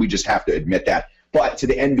cesspool. We just have to admit that. But to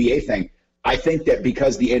the NBA thing, I think that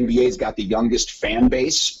because the NBA's got the youngest fan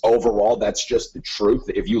base overall, that's just the truth.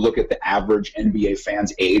 If you look at the average NBA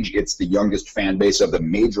fan's age, it's the youngest fan base of the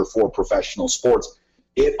major 4 professional sports.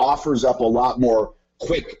 It offers up a lot more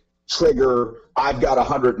quick trigger. I've got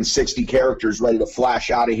 160 characters ready to flash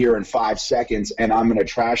out of here in 5 seconds, and I'm going to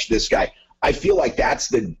trash this guy. I feel like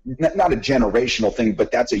that's not a generational thing,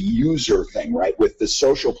 but that's a user thing, right? With the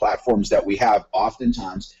social platforms that we have,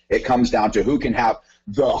 oftentimes it comes down to who can have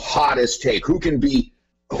the hottest take, who can be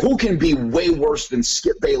way worse than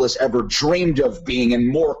Skip Bayless ever dreamed of being, and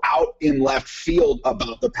more out in left field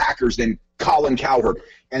about the Packers than Colin Cowherd.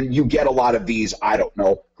 And you get a lot of these, I don't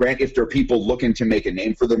know, Grant, if they're people looking to make a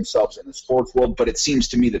name for themselves in the sports world, but it seems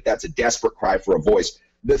to me that that's a desperate cry for a voice.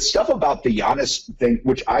 The stuff about the Giannis thing,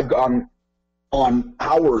 which I've gone on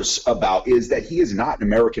hours about, is that he is not an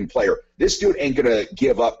American player. This dude ain't going to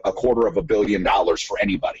give up $250 million for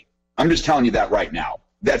anybody. I'm just telling you that right now.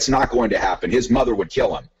 That's not going to happen. His mother would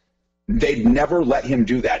kill him. They'd never let him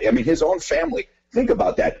do that. I mean, his own family. Think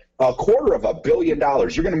about that. $250 million.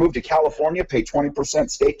 You're going to move to California, pay 20%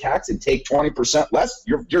 state tax, and take 20% less?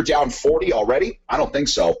 You're down 40 already? I don't think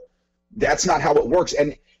so. That's not how it works.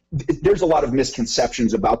 And there's a lot of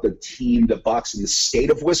misconceptions about the team, the Bucks, and the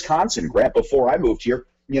state of Wisconsin. Grant, before I moved here,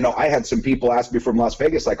 I had some people ask me from Las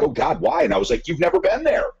Vegas, like, oh, God, why? And I was like, you've never been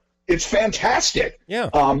there. It's fantastic. Yeah.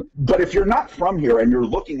 But if you're not from here and you're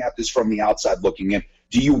looking at this from the outside looking in,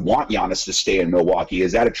 do you want Giannis to stay in Milwaukee?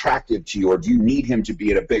 Is that attractive to you, or do you need him to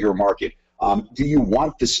be at a bigger market? Do you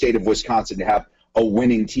want the state of Wisconsin to have a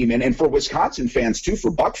winning team? And for Wisconsin fans, too,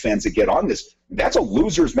 for Buck fans that get on this, that's a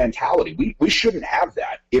loser's mentality. We shouldn't have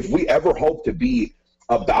that. If we ever hope to be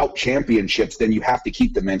about championships, then you have to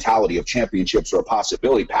keep the mentality of championships or a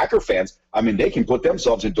possibility. Packer fans, I mean, they can put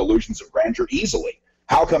themselves in delusions of grandeur easily.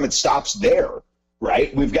 How come it stops there,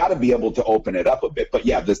 right? We've got to be able to open it up a bit. But,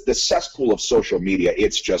 yeah, the cesspool of social media,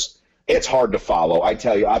 it's hard to follow. I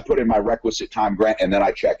tell you, I put in my requisite time, Grant, and then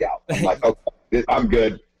I check out. I'm like, okay, I'm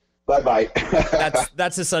good. Bye-bye.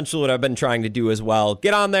 That's essentially what I've been trying to do as well.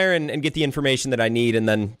 Get on there and get the information that I need, and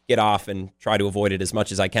then get off and try to avoid it as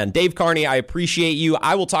much as I can. Dave Carney, I appreciate you.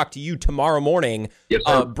 I will talk to you tomorrow morning, yes,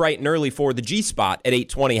 bright and early for the G-Spot at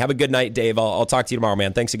 8:20. Have a good night, Dave. I'll talk to you tomorrow,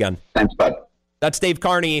 man. Thanks again. Thanks, bud. That's Dave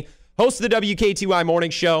Carney, host of the WKTY Morning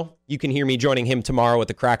Show. You can hear me joining him tomorrow at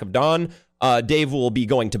the crack of dawn. Dave will be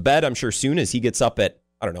going to bed, I'm sure, soon, as he gets up at,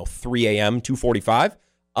 3 a.m., 2:45.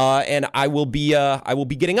 And I will be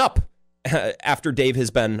getting up after Dave has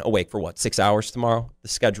been awake for 6 hours tomorrow. The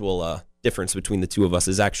schedule difference between the two of us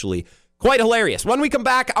is actually quite hilarious. When we come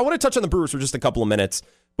back, I want to touch on the Brewers for just a couple of minutes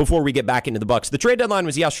before we get back into the Bucks. The trade deadline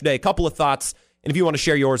was yesterday. A couple of thoughts. And if you want to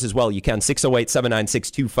share yours as well, you can.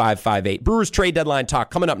 608-796-2558. Brewers trade deadline talk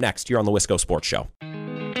coming up next here on the Wisco Sports Show.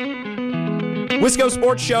 Wisco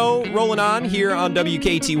Sports Show rolling on here on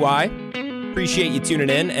WKTY. Appreciate you tuning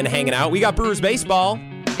in and hanging out. We got Brewers baseball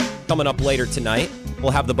coming up later tonight.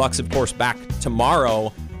 We'll have the Bucks, of course, back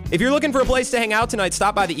tomorrow. If you're looking for a place to hang out tonight,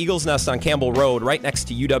 stop by the Eagles Nest on Campbell Road, right next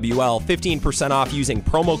to UWL. 15% off using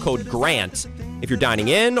promo code GRANT. If you're dining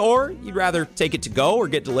in or you'd rather take it to go or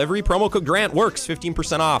get delivery, promo code GRANT works.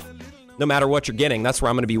 15% off no matter what you're getting. That's where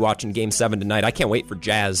I'm going to be watching Game 7 tonight. I can't wait for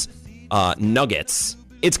Jazz Nuggets.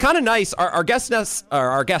 It's kind of nice. Our guest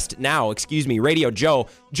now, Radio Joe.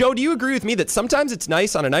 Joe, do you agree with me that sometimes it's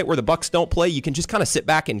nice on a night where the Bucks don't play, you can just kind of sit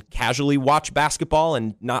back and casually watch basketball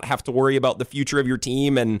and not have to worry about the future of your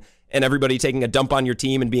team and everybody taking a dump on your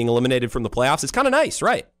team and being eliminated from the playoffs? It's kind of nice,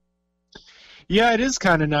 right? Yeah, it is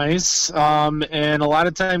kind of nice. And a lot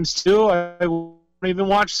of times, too, I won't even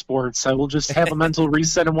watch sports. I will just have a mental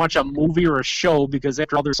reset and watch a movie or a show because,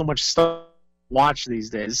 after all, there's so much stuff to watch these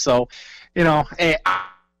days. So, hey, I'm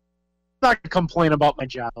not going to complain about my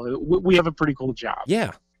job. We have a pretty cool job.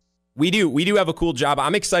 Yeah, we do. We do have a cool job.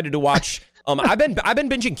 I'm excited to watch. I've been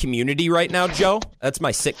binging Community right now, Joe. That's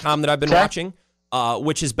my sitcom that I've been watching,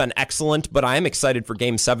 which has been excellent. But I am excited for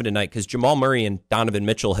Game 7 tonight because Jamal Murray and Donovan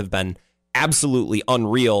Mitchell have been absolutely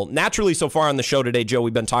unreal. Naturally, so far on the show today, Joe,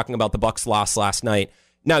 we've been talking about the Bucks' loss last night.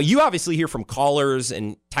 Now, you obviously hear from callers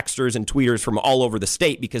and texters and tweeters from all over the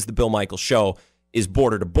state because the Bill Michaels Show is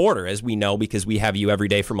border to border, as we know, because we have you every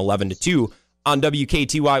day from 11 to 2 on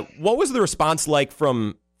WKTY. What was the response like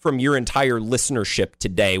from your entire listenership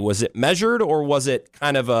today? Was it measured or was it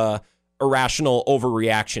kind of a irrational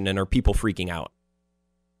overreaction, and are people freaking out?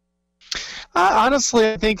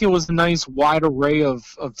 Honestly, I think it was a nice wide array of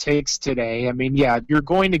takes today. I mean, yeah, you're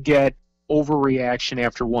going to get overreaction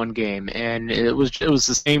after one game, and it was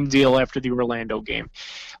the same deal after the Orlando game.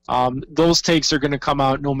 Those takes are going to come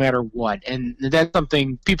out no matter what, and that's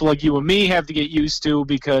something people like you and me have to get used to,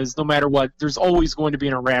 because no matter what, there's always going to be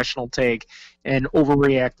an irrational take and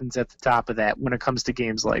overreactions at the top of that when it comes to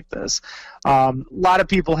games like this. A lot of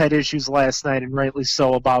people had issues last night, and rightly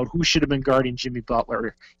so, about who should have been guarding Jimmy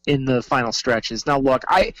Butler in the final stretches. Now, look,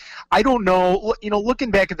 I don't know.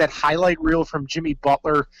 Looking back at that highlight reel from Jimmy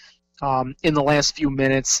Butler in the last few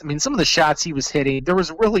minutes, I mean, some of the shots he was hitting, there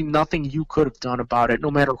was really nothing you could have done about it, no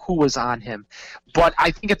matter who was on him. But I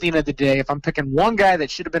think at the end of the day, if I'm picking one guy that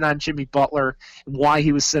should have been on Jimmy Butler and why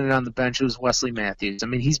he was sitting on the bench, it was Wesley Matthews. I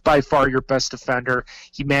mean, he's by far your best defender.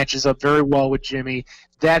 He matches up very well with Jimmy.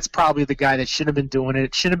 That's probably the guy that should have been doing it.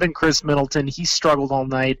 It should have been Chris Middleton. He struggled all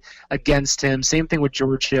night against him. Same thing with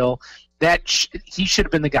George Hill. He should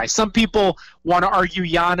have been the guy. Some people want to argue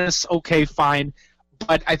Giannis. Okay, fine.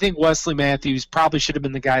 But I think Wesley Matthews probably should have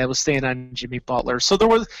been the guy that was staying on Jimmy Butler. So there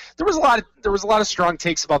was a lot of strong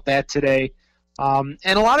takes about that today, and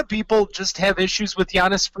a lot of people just have issues with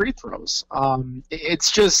Giannis free throws.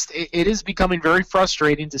 It is becoming very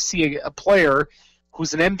frustrating to see a player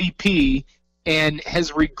who's an MVP and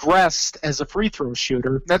has regressed as a free throw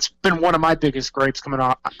shooter. That's been one of my biggest gripes coming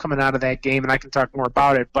out of that game, and I can talk more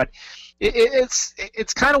about it. But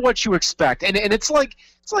it's kind of what you expect, and it's like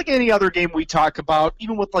any other game we talk about,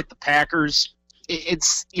 even with like the Packers.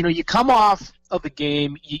 It's you come off of the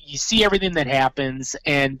game, you see everything that happens,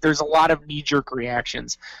 and there's a lot of knee-jerk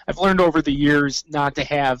reactions. I've learned over the years not to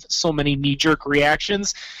have so many knee-jerk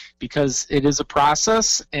reactions, because it is a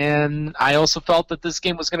process, and I also felt that this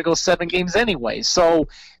game was going to go 7 games anyway. So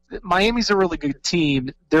Miami's a really good team.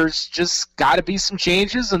 There's just got to be some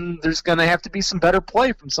changes, and there's going to have to be some better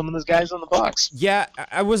play from some of those guys on the Bucks. Yeah,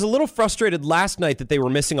 I was a little frustrated last night that they were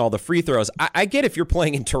missing all the free throws. I get if you're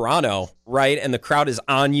playing in Toronto, right, and the crowd is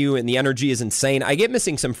on you and the energy is insane. I get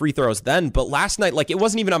missing some free throws then, but last night, it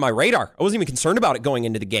wasn't even on my radar. I wasn't even concerned about it going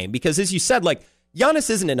into the game, because as you said, Giannis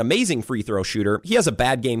isn't an amazing free throw shooter. He has a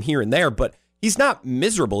bad game here and there, but he's not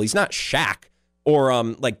miserable. He's not Shaq or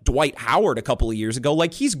Dwight Howard a couple of years ago.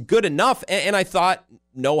 He's good enough, and I thought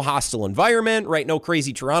no hostile environment, right? No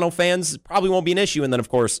crazy Toronto fans, probably won't be an issue. And then, of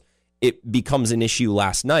course, it becomes an issue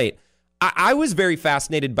last night. I was very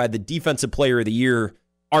fascinated by the Defensive Player of the Year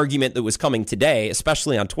argument that was coming today,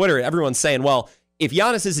 especially on Twitter. Everyone's saying, well, if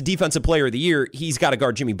Giannis is a Defensive Player of the Year, he's got to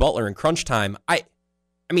guard Jimmy Butler in crunch time. I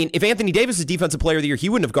mean, if Anthony Davis is Defensive Player of the Year, he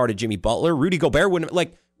wouldn't have guarded Jimmy Butler. Rudy Gobert wouldn't.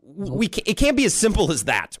 It can't be as simple as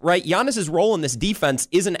that, right? Giannis's role in this defense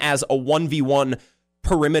isn't as a 1v1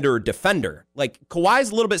 perimeter defender.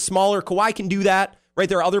 Kawhi's a little bit smaller. Kawhi can do that, right?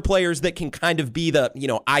 There are other players that can kind of be the,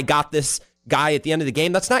 I got this guy at the end of the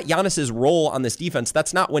game. That's not Giannis's role on this defense.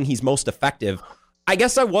 That's not when he's most effective. I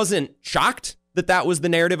guess I wasn't shocked that was the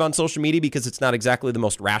narrative on social media, because it's not exactly the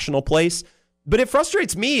most rational place. But it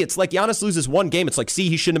frustrates me. It's like Giannis loses one game. It's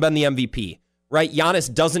he shouldn't have been the MVP, right?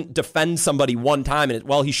 Giannis doesn't defend somebody one time, and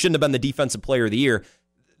he shouldn't have been the Defensive Player of the Year.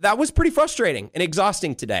 That was pretty frustrating and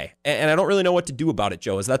exhausting today, and I don't really know what to do about it,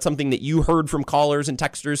 Joe. Is that something that you heard from callers and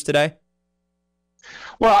texters today?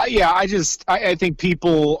 Well, yeah, I think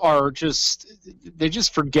people they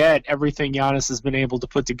just forget everything Giannis has been able to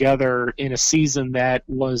put together in a season that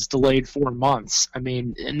was delayed 4 months. I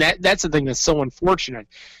mean, and that's the thing that's so unfortunate.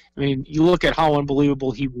 I mean, you look at how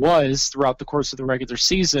unbelievable he was throughout the course of the regular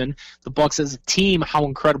season, the Bucks as a team, how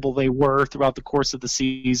incredible they were throughout the course of the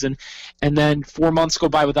season, and then 4 months go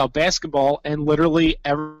by without basketball, and literally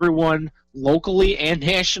everyone locally and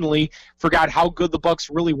nationally forgot how good the Bucks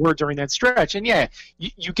really were during that stretch. And yeah,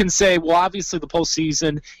 you can say, well, obviously the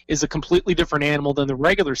postseason is a completely different animal than the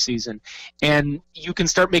regular season, and you can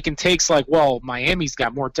start making takes like, well, Miami's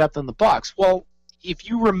got more depth than the Bucks. Well, if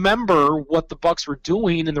you remember what the Bucks were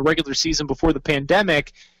doing in the regular season before the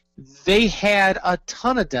pandemic, they had a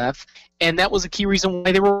ton of depth, and that was a key reason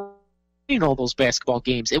why they were winning all those basketball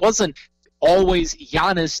games. It wasn't always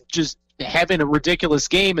Giannis just having a ridiculous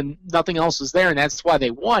game and nothing else was there, and that's why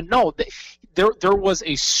they won. No, there was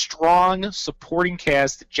a strong supporting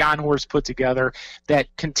cast that John Horst put together that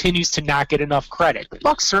continues to not get enough credit. The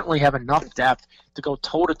Bucks certainly have enough depth to go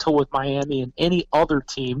toe-to-toe with Miami and any other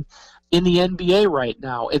team in the NBA right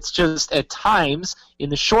now. It's just at times, in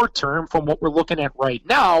the short term, from what we're looking at right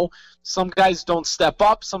now, some guys don't step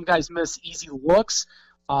up, some guys miss easy looks,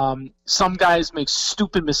 some guys make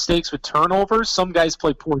stupid mistakes with turnovers, some guys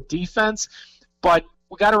play poor defense, but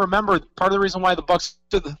we got to remember, part of the reason why the Bucks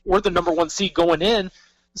were the number 1 seed going in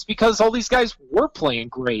is because all these guys were playing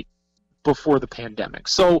great before the pandemic.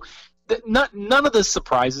 So none of this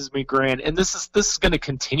surprises me, Grant, and this is going to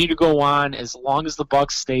continue to go on as long as the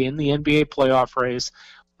Bucks stay in the NBA playoff race.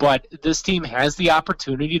 But this team has the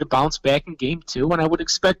opportunity to bounce back in Game 2, and I would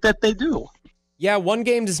expect that they do. Yeah, one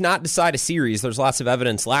game does not decide a series. There's lots of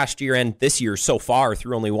evidence last year and this year so far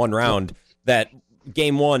through only one round that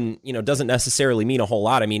Game 1, doesn't necessarily mean a whole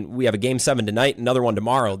lot. I mean, we have a Game 7 tonight, another one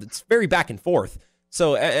tomorrow. It's very back and forth.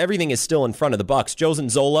 So everything is still in front of the Bucks. Joe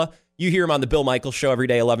Zola, you hear him on the Bill Michaels Show every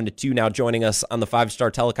day, 11 to 2, now joining us on the 5-Star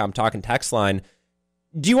Telecom Talk and Text line.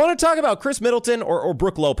 Do you want to talk about Chris Middleton or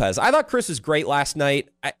Brook Lopez? I thought Chris was great last night.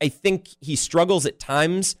 I think he struggles at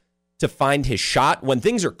times to find his shot when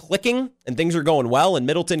things are clicking and things are going well, and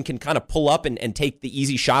Middleton can kind of pull up and take the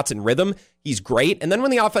easy shots in rhythm. He's great. And then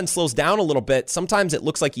when the offense slows down a little bit, sometimes it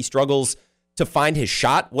looks like he struggles to find his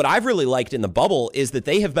shot. What I've really liked in the bubble is that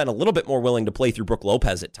they have been a little bit more willing to play through Brook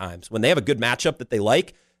Lopez at times. When they have a good matchup that they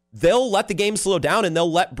like, they'll let the game slow down and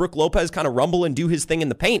they'll let Brook Lopez kind of rumble and do his thing in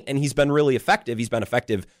the paint, and he's been really effective. He's been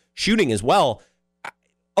effective shooting as well.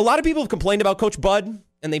 A lot of people have complained about Coach Bud,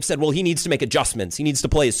 and they've said, well, he needs to make adjustments. He needs to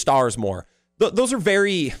play his stars more. Those are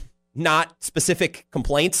very not specific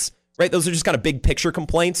complaints, right? Those are just kind of big picture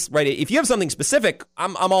complaints, right? If you have something specific,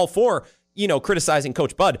 I'm all for, criticizing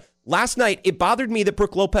Coach Bud. Last night, it bothered me that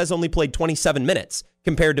Brook Lopez only played 27 minutes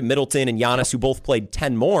compared to Middleton and Giannis, who both played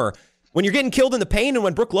 10 more. When you're getting killed in the paint and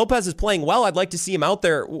when Brook Lopez is playing well, I'd like to see him out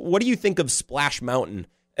there. What do you think of Splash Mountain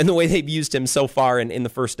and the way they've used him so far in the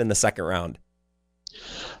first and the second round?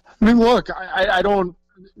 I mean, look, I don't.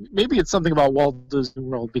 Maybe it's something about Walt Disney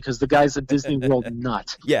World because the guy's a Disney World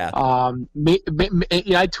nut. Yeah. I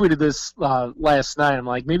tweeted this last night. I'm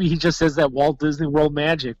like, maybe he just has that Walt Disney World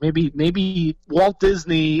magic. Maybe Walt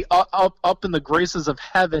Disney up in the graces of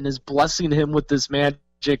heaven is blessing him with this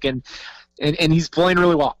magic, and he's playing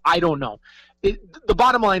really well. I don't know. The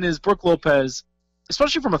bottom line is Brook Lopez,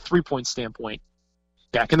 especially from a three-point standpoint,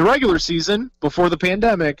 back in the regular season before the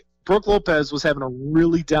pandemic, Brook Lopez was having a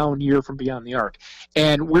really down year from beyond the arc.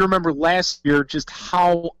 And we remember last year just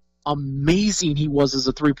how amazing he was as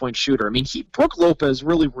a three-point shooter. I mean, Brook Lopez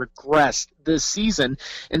really regressed this season,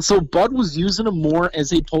 and so Bud was using him more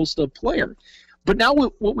as a post-up player. But now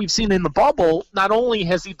what we've seen in the bubble, not only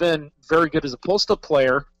has he been very good as a post-up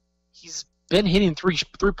player, he's been hitting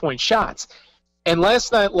three-point shots. And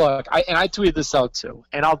last night, look, I tweeted this out too,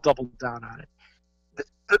 and I'll double down on it.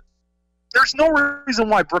 There's no reason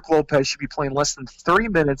why Brook Lopez should be playing less than 30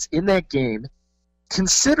 minutes in that game,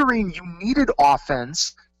 considering you needed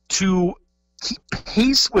offense to keep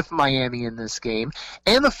pace with Miami in this game,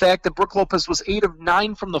 and the fact that Brook Lopez was 8 of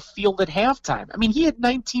 9 from the field at halftime. I mean, he had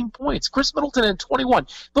 19 points. Chris Middleton had 21.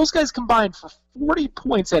 Those guys combined for 40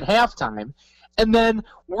 points at halftime, and then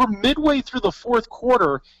we're midway through the fourth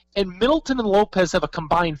quarter, and Middleton and Lopez have a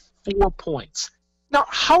combined 4 points. Now,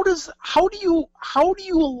 how do you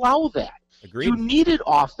allow that? Agreed. You needed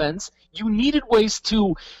offense. You needed ways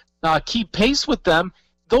to keep pace with them.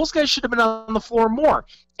 Those guys should have been on the floor more.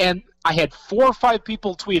 And I had 4 or 5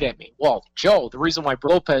 people tweet at me, well, Joe, the reason why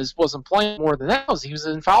Lopez wasn't playing more than that was he was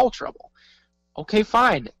in foul trouble. Okay,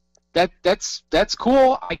 fine. That's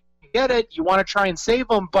cool. I get it. You want to try and save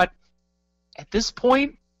him. But at this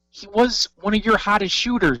point, he was one of your hottest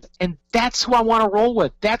shooters, and that's who I want to roll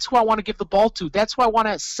with. That's who I want to give the ball to. That's who I want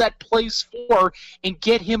to set plays for and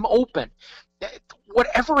get him open.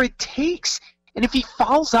 Whatever it takes. And if he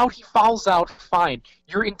fouls out, fine.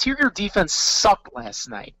 Your interior defense sucked last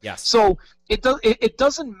night. Yes. So it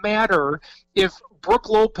doesn't matter if Brook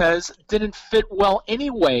Lopez didn't fit well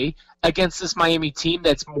anyway against this Miami team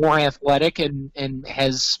that's more athletic and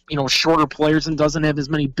has shorter players and doesn't have as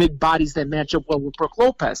many big bodies that match up well with Brook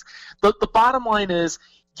Lopez. The bottom line is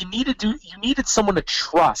you needed someone to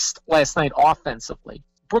trust last night offensively.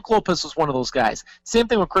 Brook Lopez was one of those guys. Same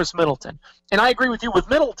thing with Chris Middleton. And I agree with you with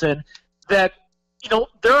Middleton that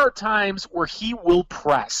there are times where he will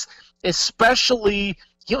press, especially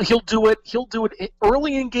he'll do it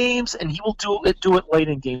early in games, and he will do it late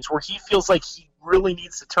in games where he feels like he really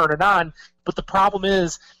needs to turn it on. But the problem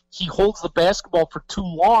is he holds the basketball for too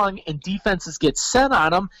long, and defenses get set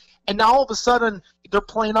on him, and now all of a sudden they're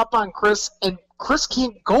playing up on Chris, and Chris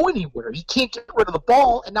can't go anywhere. He can't get rid of the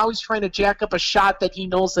ball, and now he's trying to jack up a shot that he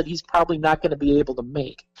knows that he's probably not going to be able to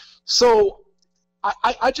make. So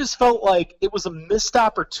I just felt like it was a missed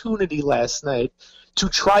opportunity last night to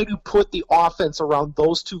try to put the offense around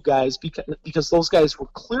those two guys because those guys were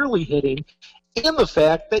clearly hitting, and the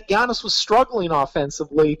fact that Giannis was struggling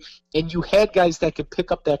offensively, and you had guys that could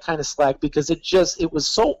pick up that kind of slack because it was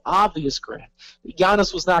so obvious, Grant.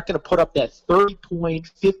 Giannis was not going to put up that 30-point,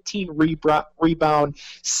 15 rebound,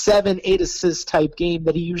 7-8 assist type game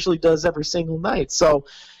that he usually does every single night. So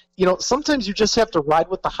sometimes you just have to ride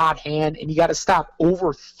with the hot hand, and you got to stop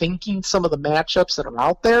overthinking some of the matchups that are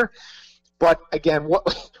out there. But again,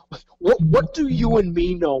 what do you and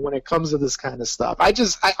me know when it comes to this kind of stuff? I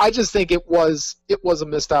just think it was a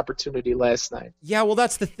missed opportunity last night. Yeah, well,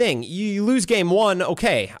 that's the thing. You lose game one,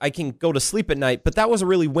 okay, I can go to sleep at night, but that was a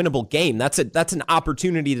really winnable game. That's an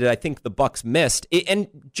opportunity that I think the Bucks missed. And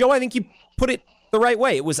Joe, I think you put it the right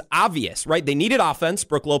way. It was obvious, right? They needed offense.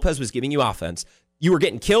 Brook Lopez was giving you offense. You were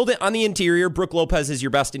getting killed on the interior. Brook Lopez is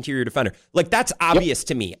your best interior defender. Like, that's obvious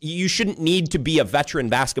to me. You shouldn't need to be a veteran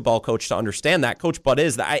basketball coach to understand that. Coach Bud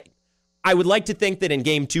is that. I would like to think that in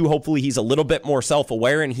game two, hopefully he's a little bit more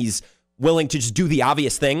self-aware and he's willing to just do the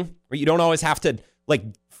obvious thing. You don't always have to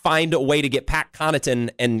find a way to get Pat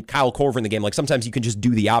Connaughton and Kyle Korver in the game. Like, sometimes you can just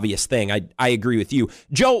do the obvious thing. I agree with you.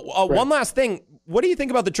 Joe, one last thing. What do you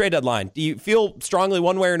think about the trade deadline? Do you feel strongly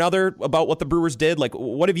one way or another about what the Brewers did? Like,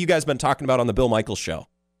 what have you guys been talking about on the Bill Michaels show?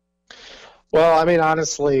 Well, I mean,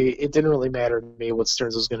 honestly, it didn't really matter to me what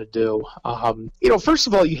Stearns was going to do. First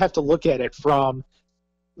of all, you have to look at it from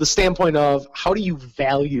the standpoint of how do you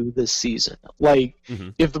value this season? Like,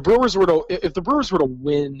 if the Brewers were to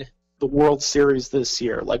win the World Series this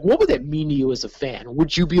year, like, what would that mean to you as a fan?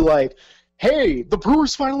 Would you be like, hey, the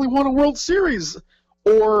Brewers finally won a World Series?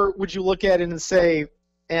 Or would you look at it and say,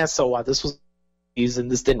 so what? This was season.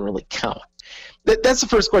 This didn't really count. That's the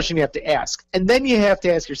first question you have to ask. And then you have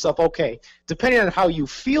to ask yourself, okay, depending on how you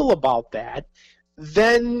feel about that,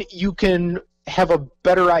 then you can have a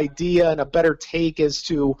better idea and a better take as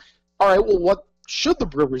to, all right, well, what should the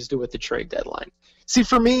Brewers do at the trade deadline? See,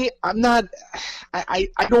 for me, I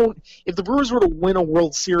don't, if the Brewers were to win a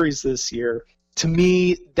World Series this year, to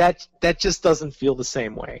me, that just doesn't feel the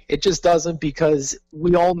same way. It just doesn't, because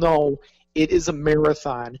we all know it is a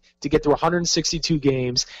marathon to get through 162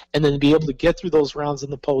 games and then be able to get through those rounds in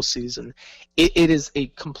the postseason. It is a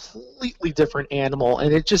completely different animal,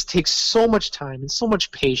 and it just takes so much time and so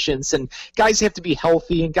much patience, and guys have to be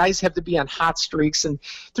healthy, and guys have to be on hot streaks, and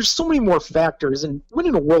there's so many more factors, and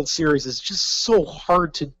winning a World Series is just so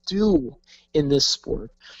hard to do in this sport.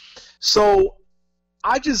 So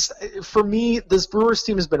for me, this Brewers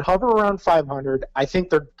team has been hovering around 500. I think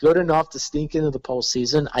they're good enough to sneak into the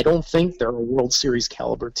postseason. I don't think they're a World Series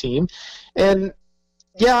caliber team. And,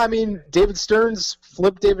 yeah, I mean, David Stearns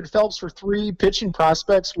flipped David Phelps for 3 pitching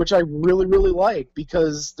prospects, which I really, really like,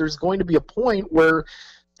 because there's going to be a point where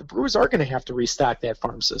the Brewers are going to have to restock that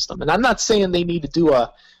farm system. And I'm not saying they need to do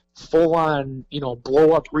a full-on,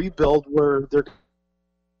 blow-up rebuild where they're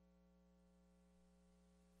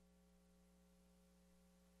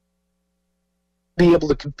be able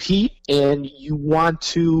to compete, and you want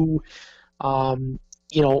to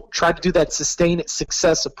try to do that sustained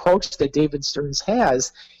success approach that David Stearns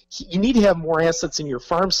has. You need to have more assets in your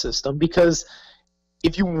farm system, because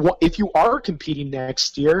if you are competing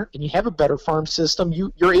next year and you have a better farm system,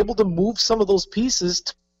 you're able to move some of those pieces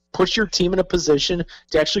to push your team in a position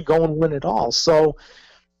to actually go and win it all. So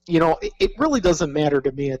it really doesn't matter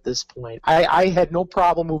to me at this point. I had no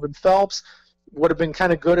problem moving Phelps. Would have been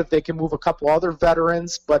kind of good if they can move a couple other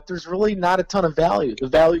veterans, but there's really not a ton of value. The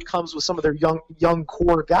value comes with some of their young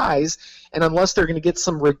core guys, and unless they're going to get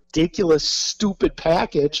some ridiculous, stupid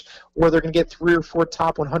package where they're going to get 3 or 4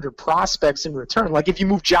 top 100 prospects in return, like if you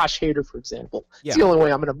move Josh Hader, for example, it's the only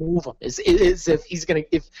way I'm going to move him is if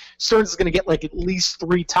Stearns is going to get like at least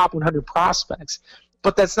 3 top 100 prospects,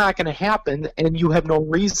 but that's not going to happen, and you have no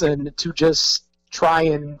reason to just try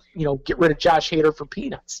and get rid of Josh Hader for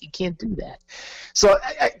peanuts. You can't do that. So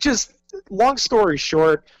I just long story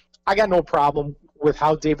short, I got no problem with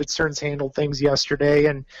how David Stearns handled things yesterday.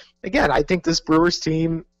 And again, I think this Brewers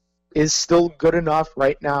team is still good enough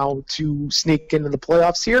right now to sneak into the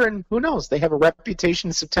playoffs here. And who knows? They have a reputation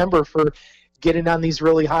in September for getting on these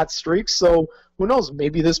really hot streaks. So who knows?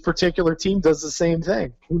 Maybe this particular team does the same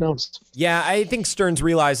thing. Who knows? Yeah, I think Stearns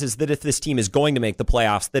realizes that if this team is going to make the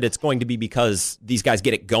playoffs, that it's going to be because these guys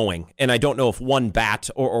get it going. And I don't know if one bat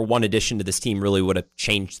or one addition to this team really would have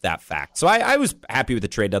changed that fact. So I was happy with the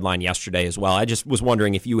trade deadline yesterday as well. I just was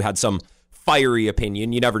wondering if you had some fiery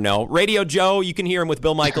opinion. You never know. Radio Joe, you can hear him with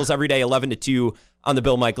Bill Michaels every day, 11 to 2 on the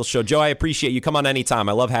Bill Michaels Show. Joe, I appreciate you. Come on anytime.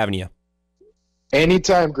 I love having you.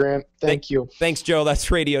 Anytime, Grant. Thank you. Thanks, Joe. That's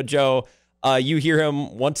Radio Joe. You hear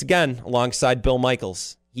him once again alongside Bill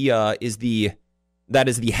Michaels. He that is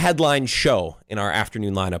the headline show in our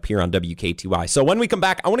afternoon lineup here on WKTY. So when we come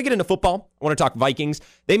back, I want to get into football. I want to talk Vikings.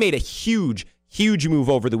 They made a huge move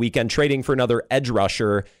over the weekend, trading for another edge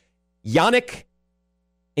rusher. Yannick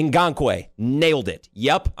Ngakoue nailed it.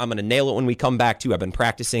 Yep, I'm going to nail it when we come back, too. I've been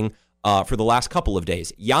practicing for the last couple of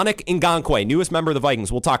days. Yannick Ngakoue, newest member of the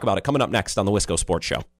Vikings. We'll talk about it coming up next on the Wisco Sports Show.